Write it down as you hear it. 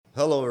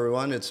Hello,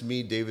 everyone. It's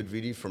me, David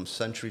Vitti from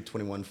Century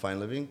 21 Fine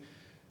Living.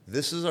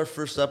 This is our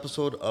first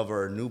episode of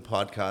our new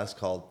podcast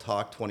called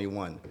Talk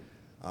 21.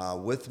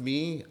 With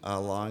me,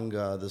 along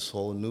this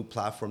whole new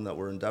platform that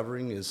we're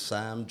endeavoring, is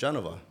Sam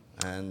Genova.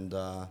 And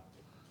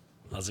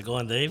How's it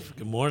going, Dave?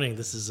 Good morning.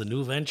 This is a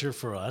new venture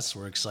for us.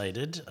 We're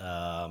excited.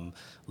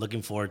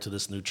 Looking forward to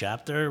this new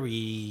chapter.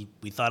 We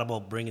thought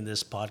about bringing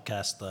this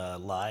podcast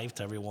live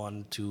to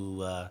everyone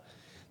to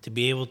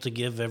be able to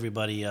give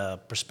everybody a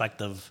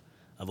perspective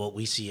of what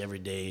we see every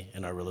day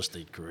in our real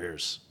estate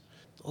careers.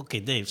 Okay,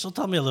 Dave. So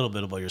tell me a little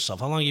bit about yourself.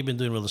 How long have you been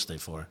doing real estate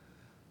for?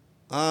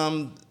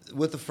 um,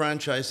 with the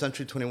franchise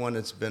Century 21,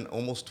 it's been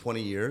almost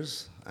 20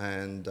 years.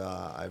 And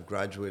I've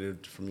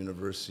graduated from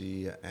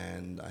university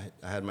and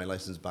I had my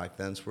license back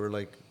then. So we're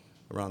like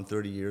around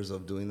 30 years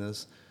of doing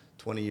this.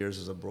 20 years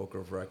as a broker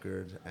of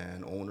record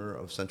and owner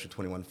of Century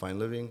 21 Fine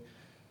Living.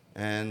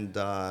 And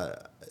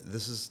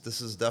this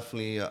is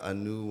definitely a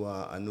new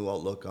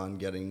outlook on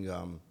getting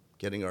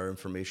our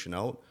information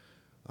out,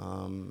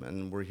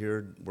 and we're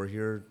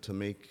here to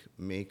make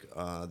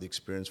the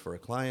experience for our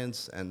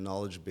clients and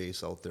knowledge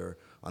base out there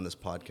on this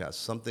podcast.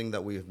 Something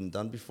that we haven't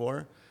done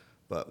before,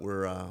 but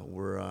we're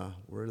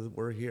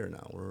here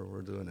now.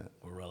 We're doing it.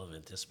 We're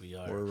relevant. Yes, we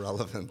are. We're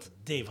relevant.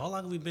 Dave, how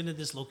long have we been at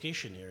this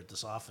location here at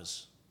this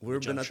office? The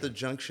We've been at the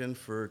Junction. junction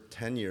for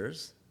 10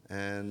 years,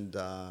 and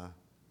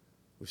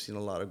we've seen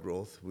a lot of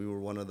growth. We were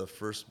one of the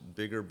first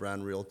bigger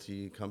brand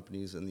realty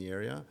companies in the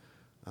area.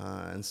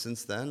 And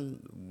since then,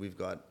 we've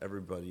got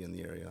everybody in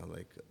the area.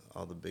 Like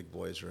all the big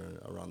boys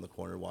are around the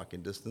corner,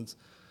 walking distance.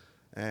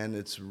 And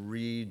it's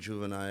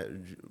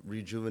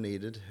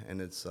rejuvenated,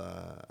 and it's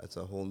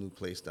a whole new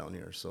place down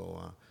here.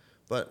 So,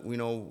 but we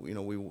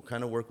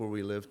kind of work where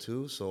we live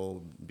too.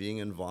 So being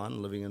in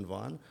Vaughan, living in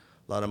Vaughan,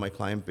 a lot of my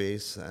client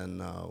base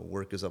and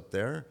work is up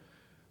there.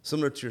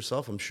 Similar to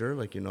yourself, I'm sure.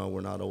 Like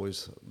we're not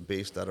always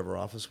based out of our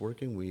office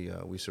working.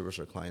 We service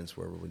our clients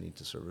wherever we need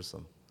to service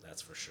them.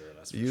 That's for sure.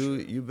 That's for You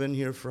sure. you've been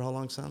here for how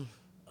long, Sam?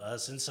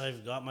 Since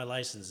I've got my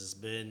license, it's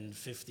been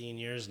 15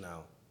 years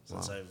now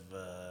since Wow.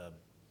 I've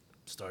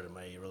started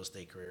my real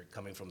estate career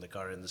coming from the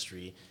car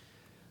industry.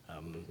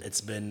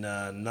 It's been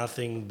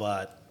nothing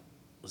but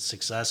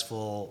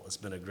successful. It's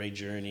been a great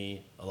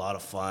journey, a lot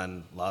of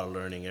fun, a lot of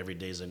learning. Every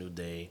day is a new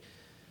day.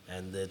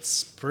 And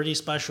it's pretty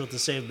special to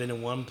say I've been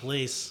in one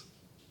place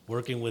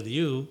working with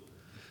you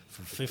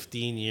for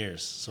 15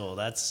 years. So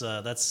that's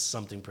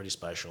something pretty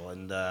special.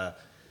 And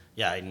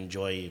yeah, I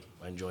enjoy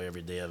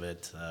every day of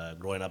it.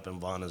 Growing up in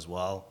Vaughan as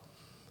well.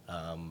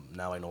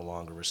 Now I no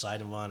longer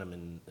reside in Vaughan. I'm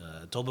in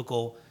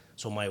Etobicoke,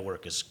 so my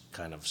work is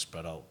kind of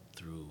spread out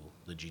through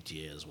the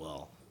GTA as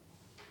well.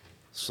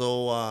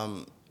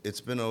 So it's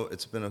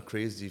been a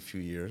crazy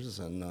few years,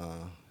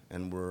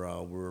 and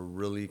we're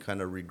really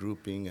kind of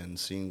regrouping and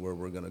seeing where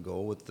we're gonna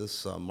go with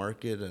this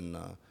market and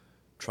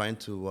trying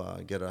to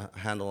get a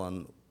handle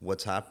on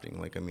what's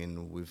happening. Like I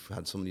mean, we've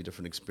had so many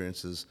different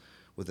experiences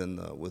within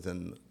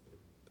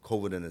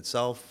COVID in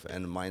itself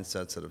and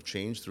mindsets that have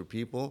changed through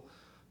people.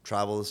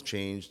 Travel has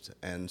changed,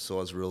 and so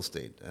has real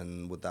estate.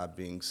 And with that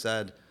being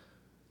said,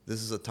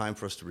 this is a time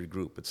for us to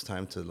regroup. It's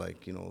time to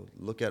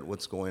look at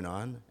what's going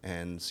on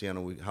and see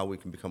how we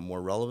can become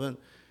more relevant,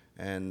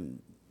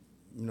 and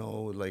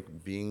like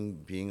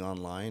being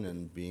online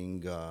and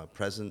being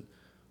present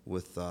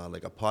with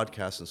like a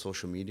podcast and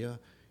social media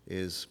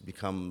is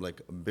become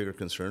like a bigger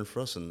concern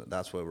for us, and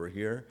that's why we're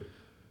here.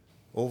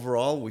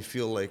 Overall, we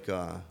feel like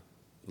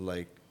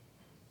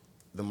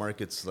the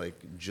market's like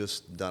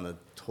just done a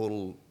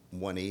total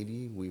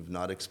 180. We've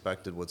not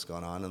expected what's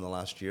gone on in the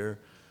last year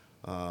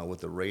with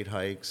the rate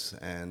hikes,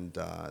 and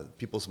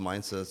people's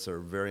mindsets are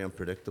very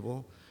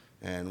unpredictable.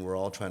 And we're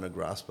all trying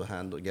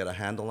to get a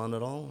handle on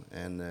it all,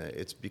 and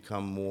it's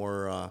become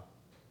more.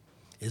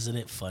 Isn't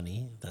it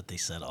funny that they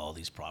said all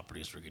these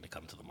properties were going to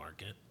come to the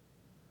market?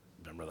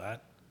 Remember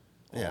that?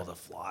 Yeah. All the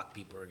flock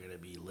people are going to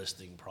be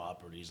listing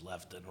properties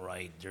left and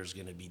right. There's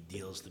going to be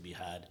deals to be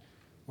had.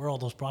 Where are all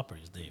those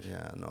properties, Dave?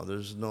 Yeah, no,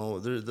 there's no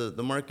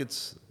the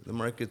market's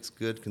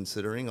good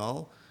considering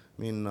all.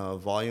 I mean,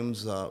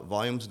 volumes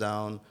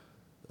down.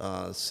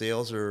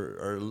 Sales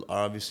are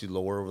obviously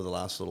lower over the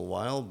last little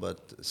while,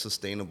 but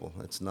sustainable.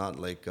 It's not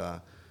like,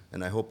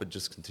 and I hope it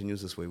just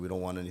continues this way. We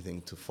don't want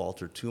anything to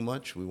falter too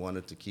much. We want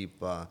it to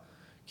keep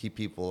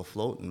people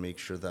afloat and make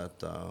sure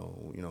that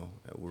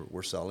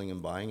we're selling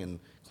and buying, and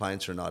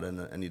clients are not in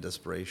any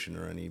desperation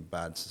or any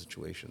bad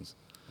situations.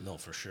 No,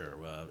 for sure.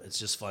 It's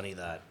just funny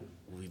that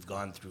we've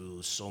gone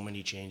through so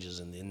many changes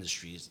in the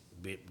industries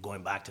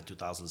going back to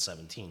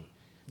 2017.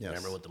 Yes.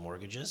 Remember with the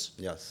mortgages?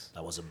 Yes.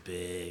 That was a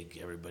big,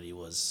 everybody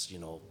was,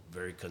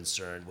 very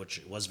concerned,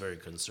 which was very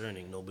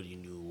concerning. Nobody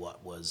knew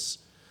what was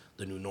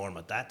the new norm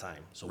at that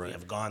time. So we Right.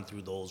 have gone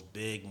through those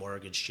big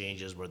mortgage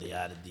changes where they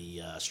added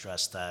the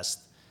stress test.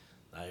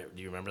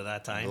 Do you remember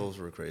that time? Those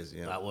were crazy.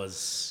 Yeah. That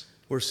was,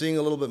 We're seeing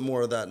a little bit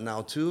more of that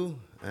now too,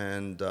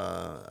 and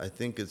I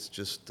think it's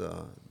just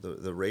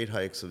the rate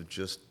hikes have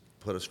just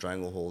put a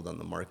stranglehold on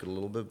the market a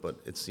little bit, but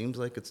it seems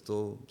like it's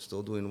still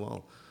doing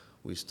well.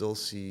 We still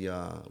see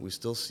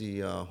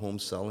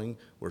homes selling.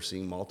 We're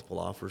seeing multiple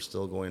offers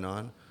still going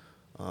on.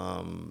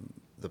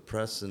 The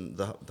press and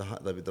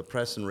the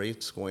press and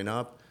rates going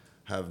up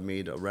have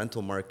made a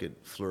rental market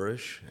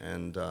flourish,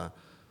 and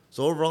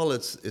so overall,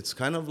 it's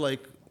kind of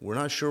like we're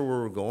not sure where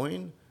we're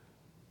going,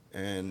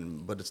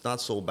 and but it's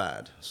not so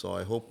bad. So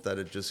I hope that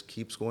it just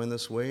keeps going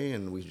this way,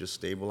 and we just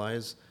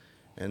stabilize,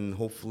 and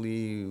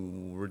hopefully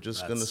we're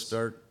just gonna That's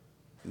start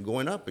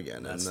going up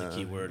again. that's And the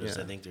key word. Is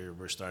yeah, I think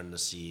we're starting to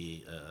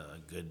see a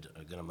good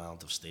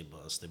amount of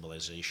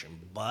stabilization,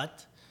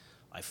 but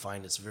I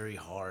find it's very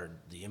hard.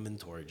 The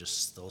inventory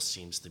just still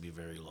seems to be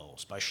very low,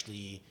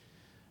 especially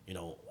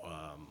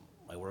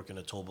I work in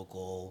a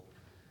Etobicoke,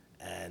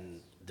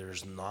 and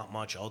there's not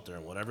much out there.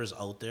 And whatever's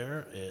out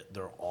there,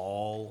 they're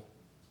all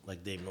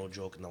like Dave. No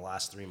joke. In the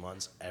last 3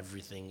 months,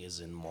 everything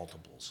is in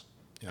multiples.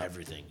 yeah,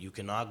 Everything. You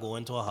cannot go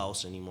into a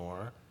house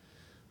anymore,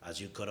 as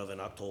you could have in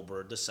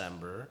October,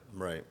 December,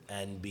 right,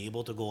 and be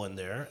able to go in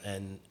there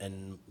and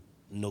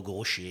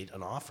negotiate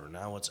an offer.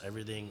 Now it's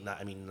everything.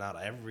 Not, I mean,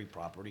 not every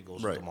property goes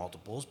into right,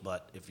 multiples,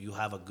 but if you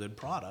have a good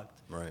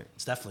product, right.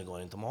 it's definitely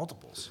going into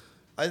multiples.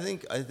 I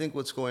think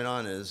what's going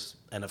on is,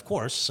 And of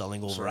course,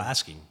 selling over sorry,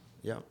 asking.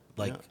 yeah,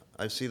 Like, yeah,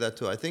 I see that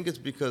too. I think it's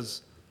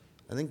because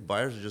I think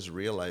buyers are just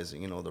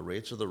realizing, the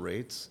rates are the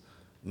rates.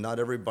 Not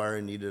every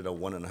buyer needed a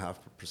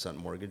 1.5%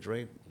 mortgage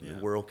rate. Yeah.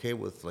 We're okay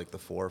with like the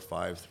 4,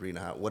 5,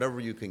 3.5, whatever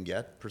you can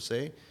get per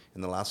se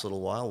in the last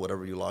little while,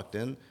 whatever you locked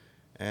in,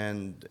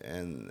 and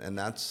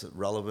that's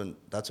relevant.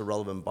 That's a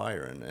relevant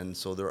buyer, and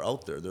so they're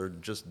out there. They're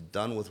just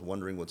done with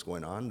wondering what's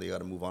going on. They got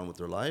to move on with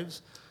their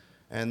lives,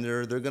 and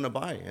they're gonna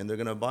buy,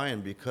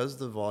 and because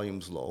the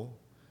volume's low,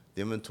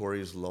 the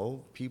inventory is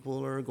low,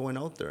 people are going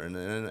out there, and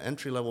an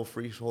entry level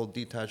freehold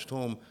detached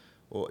home,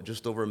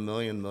 just over a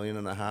million, million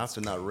and a half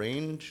in that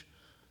range,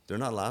 they're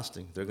not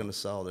lasting. They're gonna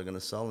sell. They're gonna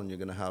sell, and you're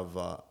gonna have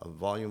a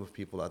volume of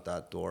people at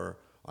that door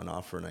on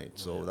offer night.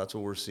 So that's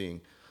what we're seeing,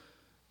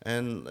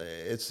 and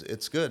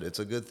it's good. It's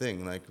a good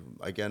thing. Like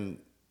again,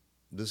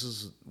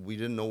 we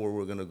didn't know where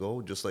we are gonna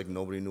go, just like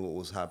nobody knew what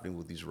was happening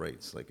with these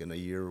rates. Like in a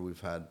year, we've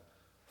had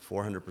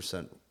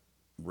 400%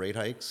 rate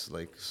hikes.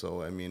 Like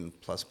so, I mean,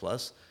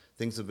 plus.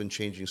 Things have been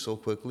changing so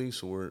quickly,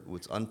 so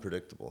it's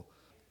unpredictable.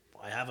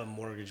 I have a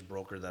mortgage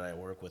broker that I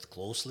work with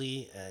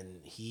closely, and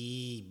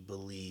he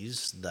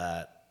believes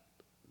that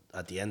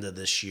at the end of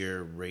this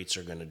year, rates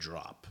are going to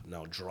drop.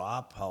 Now,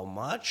 drop how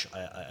much?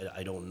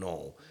 I don't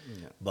know,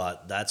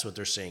 but that's what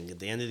they're saying. At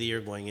the end of the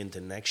year, going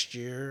into next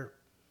year,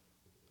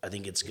 I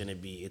think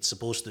it's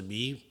supposed to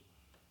be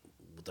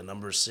what the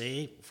numbers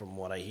say. From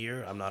what I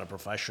hear, I'm not a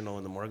professional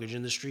in the mortgage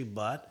industry,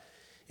 but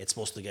it's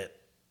supposed to get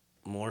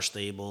more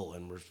stable,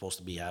 and we're supposed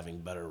to be having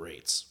better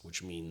rates,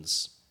 which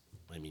means,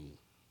 I mean,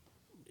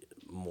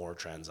 more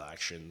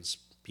transactions.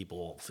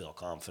 People feel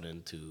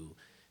confident to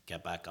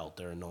get back out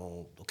there and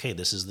know, okay,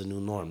 this is the new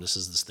norm. This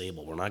is the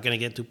stable. We're not going to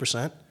get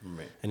 2%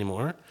 Right.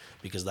 anymore,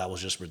 because that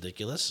was just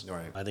ridiculous.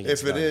 Right. I think If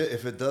it's done.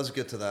 if it does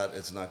get to that,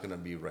 it's not going to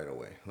be right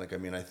away. Like I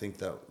mean, I think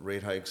that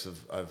rate hikes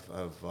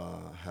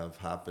have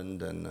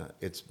happened, and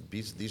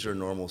these are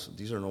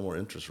normal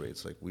interest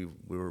rates. Like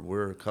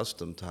we're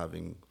accustomed to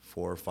having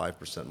 4 or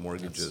 5%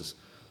 mortgages,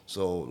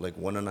 so like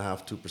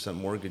 1.5, 2%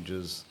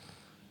 mortgages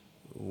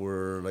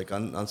were like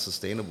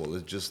unsustainable.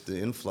 It's just the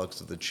influx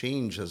of the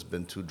change has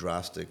been too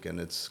drastic, and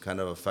it's kind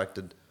of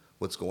affected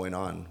what's going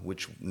on,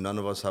 which none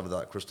of us have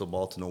that crystal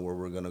ball to know where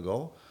we're going to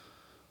go.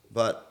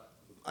 But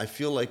I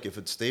feel like if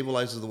it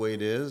stabilizes the way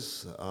it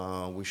is,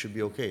 we should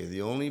be okay.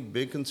 The only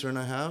big concern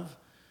I have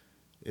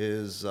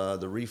is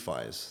the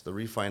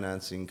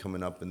refinancing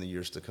coming up in the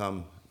years to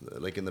come.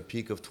 Like in the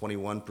peak of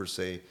 21 per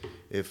se,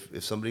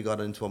 if somebody got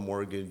into a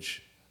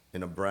mortgage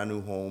in a brand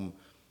new home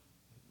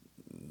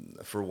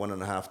for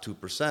 1.5,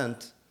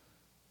 2%,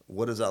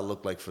 what does that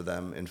look like for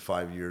them in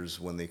 5 years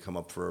when they come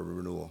up for a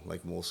renewal?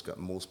 Like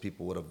most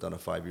people would have done a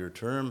 5-year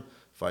term,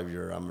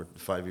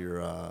 5-year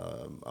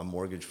a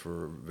mortgage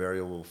for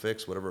variable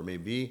fixed, whatever it may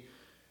be.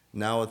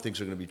 Now things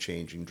are going to be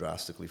changing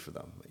drastically for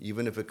them.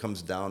 Even if it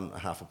comes down a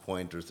half a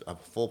point or a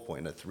full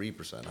point at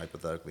 3%,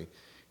 hypothetically,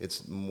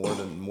 it's more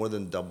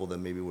than double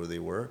than maybe where they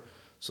were.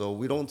 So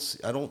I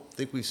don't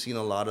think we've seen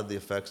a lot of the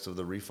effects of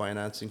the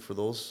refinancing for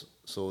those.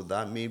 So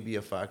that may be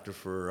a factor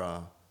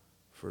for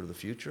the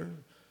future,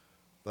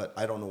 but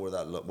I don't know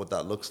what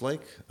that looks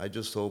like. I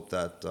just hope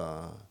that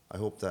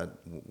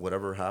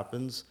whatever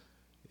happens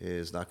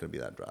is not going to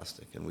be that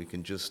drastic, and we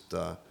can just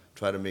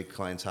try to make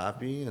clients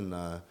happy and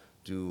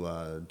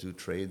do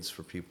trades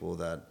for people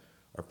that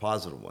are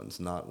positive ones,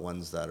 not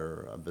ones that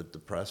are a bit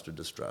depressed or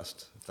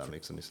distressed, if that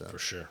makes any sense. For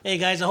sure. Hey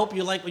guys, I hope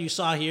you like what you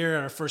saw here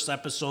in our first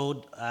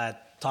episode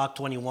at Talk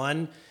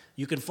 21.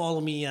 You can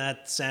follow me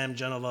at Sam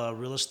Genova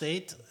Real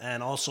Estate,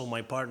 and also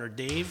my partner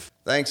Dave.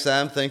 Thanks,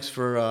 Sam. Thanks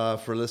for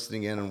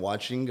listening in and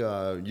watching.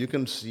 You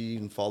can see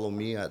and follow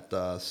me at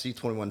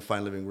C21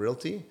 Fine Living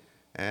Realty,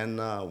 and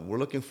we're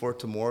looking forward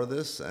to more of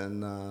this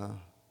and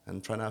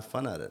trying to have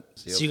fun at it.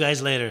 See you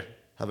guys later.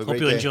 Have a Hope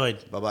great you day.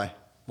 enjoyed. Bye bye.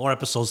 More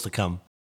episodes to come.